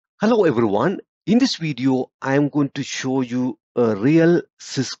Hello everyone. In this video, I am going to show you a real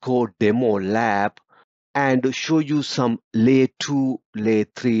Cisco demo lab and show you some layer 2, layer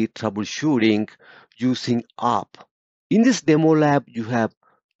 3 troubleshooting using ARP. In this demo lab, you have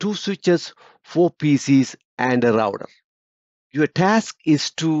 2 switches, 4 PCs and a router. Your task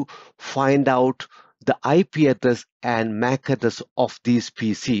is to find out the IP address and MAC address of these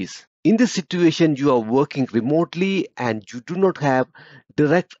PCs. In this situation, you are working remotely and you do not have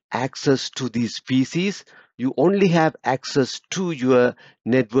direct access to these PCs. You only have access to your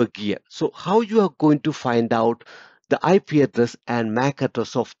network gear. So how you are going to find out the IP address and MAC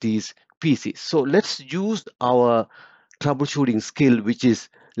address of these PCs? So let's use our troubleshooting skill, which is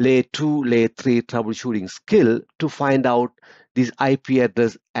layer 2, layer 3 troubleshooting skill to find out this IP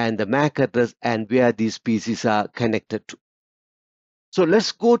address and the MAC address and where these PCs are connected to. So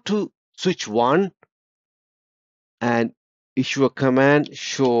let's go to switch 1 and issue a command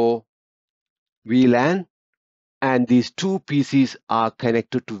show VLAN, and these 2 PCs are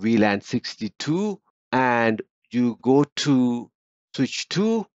connected to VLAN 62, and you go to switch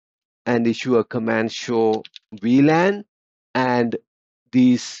 2 and issue a command show VLAN, and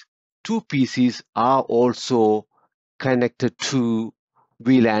these 2 PCs are also connected to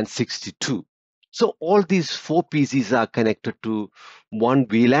VLAN 62. So all these 4 PCs are connected to one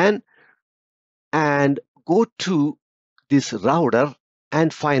VLAN, and go to this router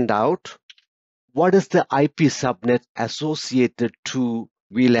and find out what is the IP subnet associated to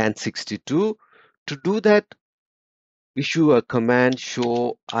VLAN 62. To do that, issue a command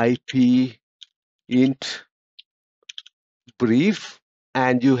show IP int brief,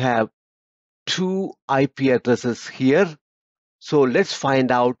 and you have 2 IP addresses here. So let's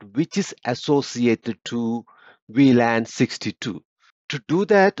find out which is associated to VLAN 62. To do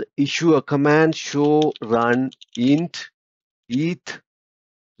that, issue a command show run int eth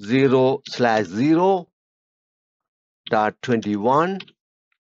 0/0.21.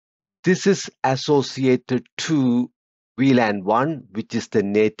 This is associated to VLAN 1, which is the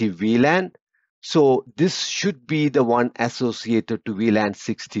native VLAN. So this should be the one associated to VLAN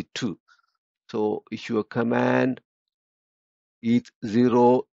 62. So issue a command eth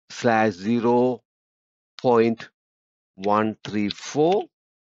 0/0.134.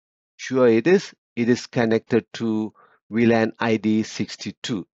 Sure it is connected to VLAN ID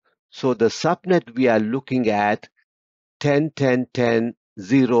 62. So the subnet we are looking at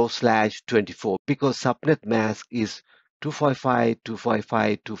 10.10.10.0/24, because subnet mask is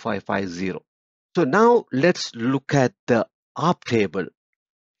 255.255.255.0. So now let's look at the ARP table.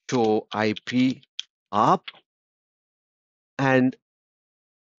 Show IP ARP, and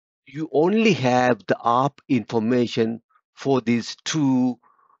you only have the ARP information for these 2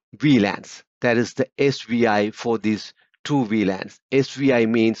 VLANs. That is the SVI for these 2 VLANs. SVI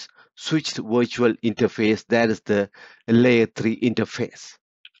means switched virtual interface. That is the layer 3 interface.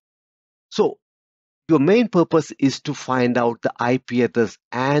 So your main purpose is to find out the IP address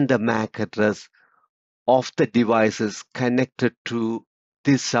and the MAC address of the devices connected to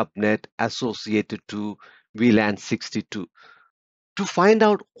this subnet associated to VLAN 62. To find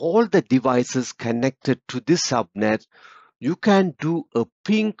out all the devices connected to this subnet, you can do a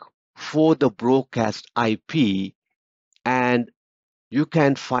ping for the broadcast IP, and you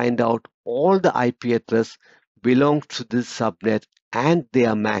can find out all the IP address belong to this subnet and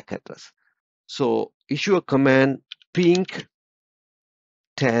their MAC address. So issue a command ping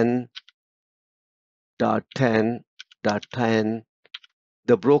 10.10.10.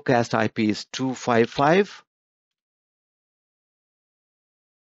 The broadcast IP is 255.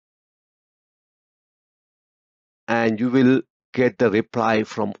 And you will get the reply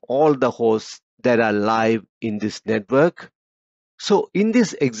from all the hosts that are live in this network. So in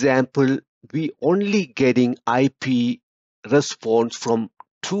this example, we only getting IP response from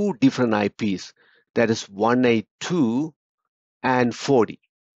 2 different IPs, that is 182 and 40.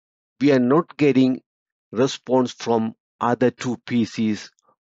 We are not getting response from other 2 PCs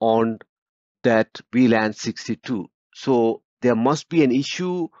on that VLAN 62. So there must be an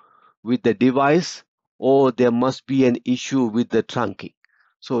issue with the device, or there must be an issue with the trunking.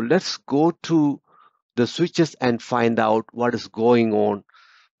 So let's go to the switches and find out what is going on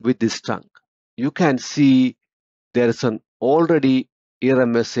with this trunk. You can see there is an already error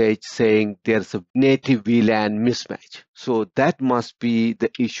message saying there's a native VLAN mismatch. So that must be the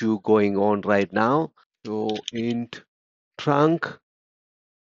issue going on right now. So int trunk,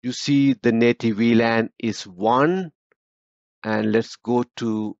 you see the native VLAN is 1, and let's go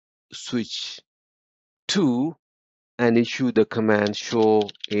to switch 2 and issue the command show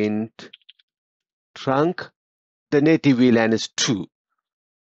int trunk. The native VLAN is 2.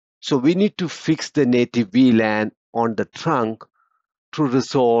 So we need to fix the native VLAN on the trunk to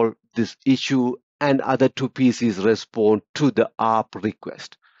resolve this issue, and other two PCs respond to the ARP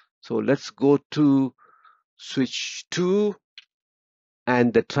request. So let's go to switch 2,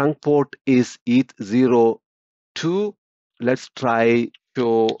 and the trunk port is ETH02. Let's try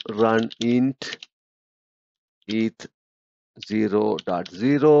show run int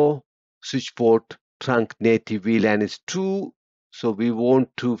ETH0.0. Switch port trunk native VLAN is 2. So we want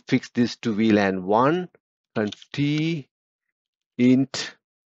to fix this to VLAN 1. Conf t int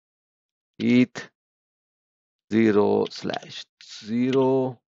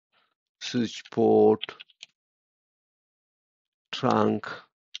ETH0/0 switch port trunk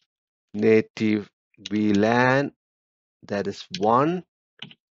native VLAN, that is 1,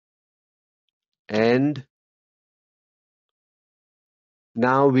 and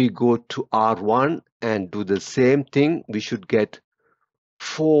now we go to R1 and do the same thing. We should get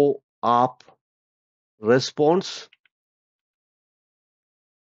 4 ARP response.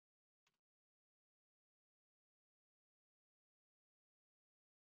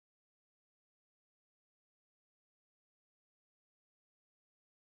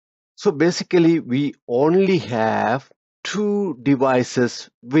 So basically we only have 2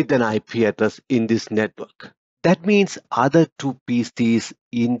 devices with an IP address in this network. That means other 2 PCs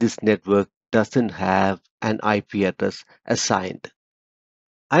in this network doesn't have an IP address assigned.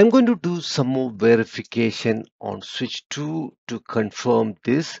 I'm going to do some more verification on switch 2 to confirm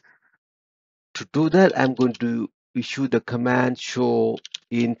this. To do that, I'm going to issue the command show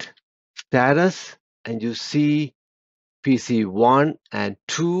int status, and you see PC 1 and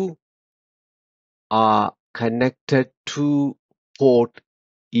 2 are connected to port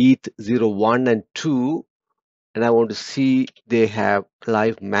ETH01 and 2, and I want to see they have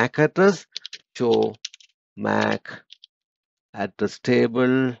live MAC address. Show MAC address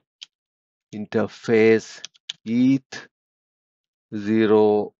table interface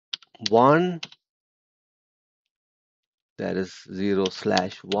ETH01, that is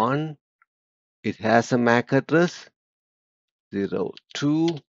 0/1. It has a MAC address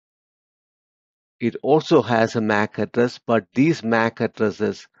 02. It also has a MAC address, but these MAC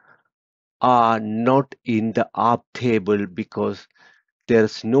addresses are not in the ARP table because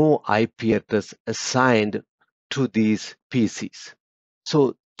there's no IP address assigned to these PCs.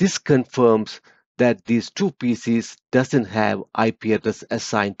 So this confirms that these 2 PCs doesn't have IP address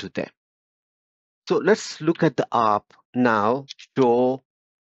assigned to them. So let's look at the ARP now. Show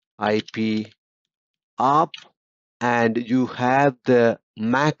IP ARP, and you have the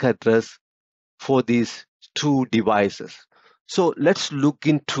MAC address for these 2 devices. So let's look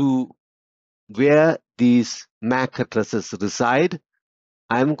into where these MAC addresses reside.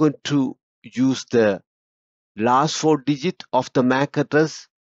 I'm going to use the last 4 digits of the MAC address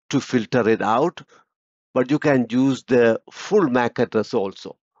to filter it out, but you can use the full MAC address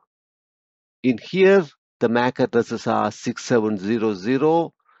also. In here, the MAC addresses are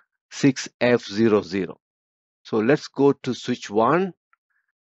 6700, 6F00. So let's go to switch 1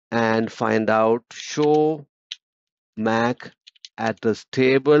 and find out show MAC address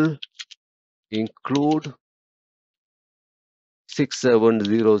table include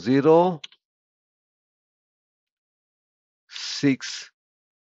 6700,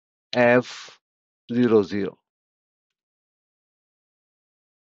 6F00.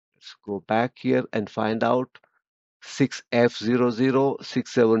 Let's go back here and find out 6F00,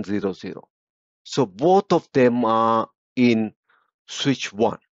 6700. So both of them are in switch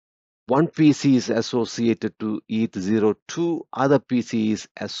 1. One PC is associated to ETH02, other PC is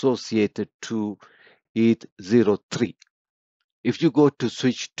associated to ETH03. If you go to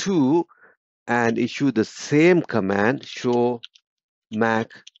switch 2 and issue the same command, show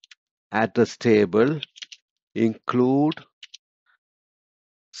MAC address table include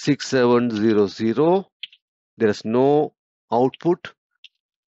 6700, there is no output.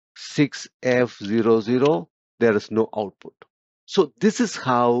 6F00, there is no output. So this is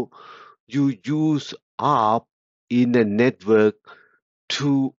how you use ARP in a network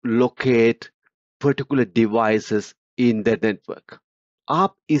to locate particular devices in the network.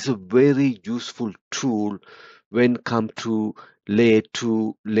 ARP is a very useful tool when it comes to layer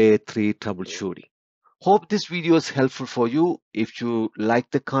 2, layer 3 troubleshooting. Hope this video is helpful for you. If you like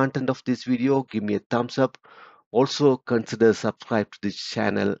the content of this video, give me a thumbs up. Also consider subscribe to this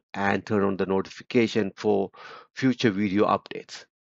channel and turn on the notification for future video updates.